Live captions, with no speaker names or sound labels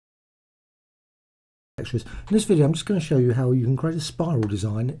In this video I'm just going to show you how you can create a spiral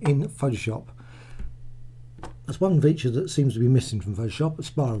design in Photoshop. That's one feature that seems to be missing from Photoshop, a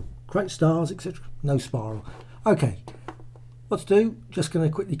spiral. Create stars, etc. No spiral. Okay, what to do? Just going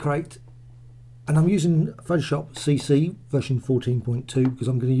to quickly create, and I'm using Photoshop CC version 14.2 because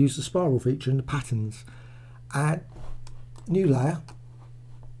I'm going to use the spiral feature in the patterns. Add new layer,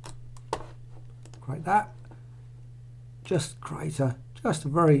 create that, just create just a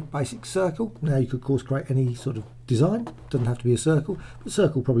very basic circle. Now you could of course create any sort of design, doesn't have to be a circle, but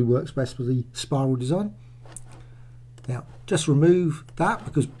circle probably works best for the spiral design. Now just remove that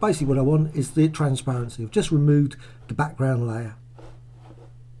because basically what I want is the transparency. I've just removed the background layer.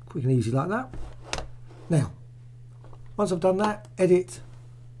 Quick and easy like that. Now once I've done that, edit,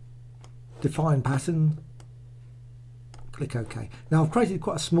 define pattern, click OK. Now I've created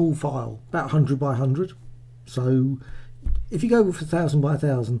quite a small file, about 100 by 100, so if you go with 1000 by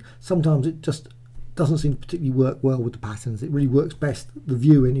 1000, sometimes it just doesn't seem to particularly work well with the patterns. It really works best, the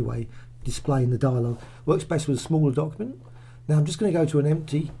view anyway, displaying the dialogue, works best with a smaller document. Now I'm just going to go to an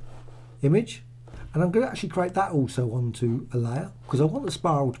empty image, and I'm going to actually create that also onto a layer, because I want the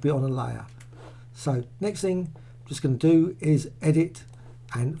spiral to be on a layer. So next thing I'm just going to do is edit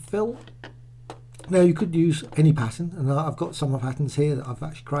and fill. Now you could use any pattern, and I've got some patterns here that I've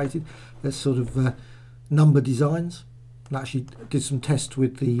actually created. There's sort of number designs. I actually did some tests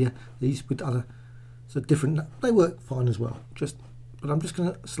with these with other different. They work fine as well. But I'm just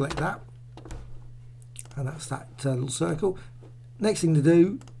going to select that, and that's that little circle. Next thing to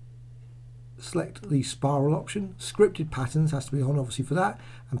do, select the spiral option. Scripted patterns has to be on obviously for that,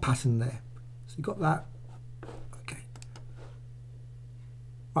 and pattern there. So you've got that. Okay.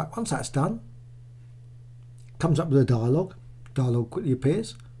 Right. Once that's done, comes up with a dialogue. Dialogue quickly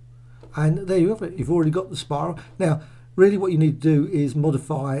appears, and there you have it. You've already got the spiral. Now really what you need to do is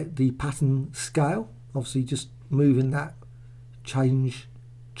modify the pattern scale. Obviously just moving that changes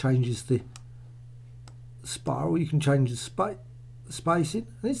the spiral. You can change the spacing,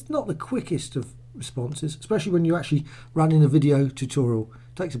 and it's not the quickest of responses, especially when you're actually running a video tutorial.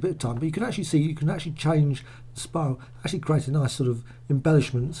 It takes a bit of time, but you can actually see, you can actually change the spiral, actually create a nice sort of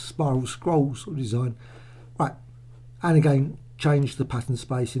embellishment, spiral scroll sort of design. Right, and again change the pattern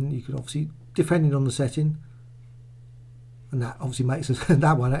spacing. You can obviously, depending on the setting, and that obviously makes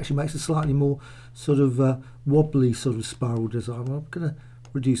that one actually makes a slightly more sort of wobbly sort of spiral design. I'm going to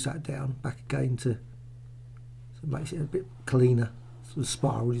reduce that down back again so it makes it a bit cleaner sort of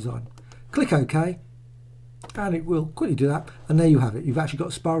spiral design. Click OK, and it will quickly do that, and there you have it. You've actually got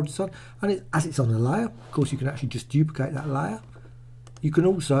a spiral design, and as it's on a layer, of course you can actually just duplicate that layer. You can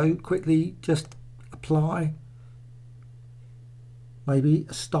also quickly just apply maybe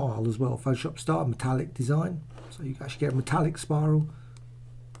a style as well, Photoshop style, metallic design. So you can actually get a metallic spiral,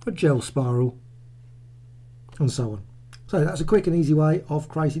 a gel spiral, and so on. So that's a quick and easy way of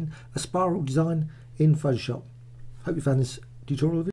creating a spiral design in Photoshop. Hope you found this tutorial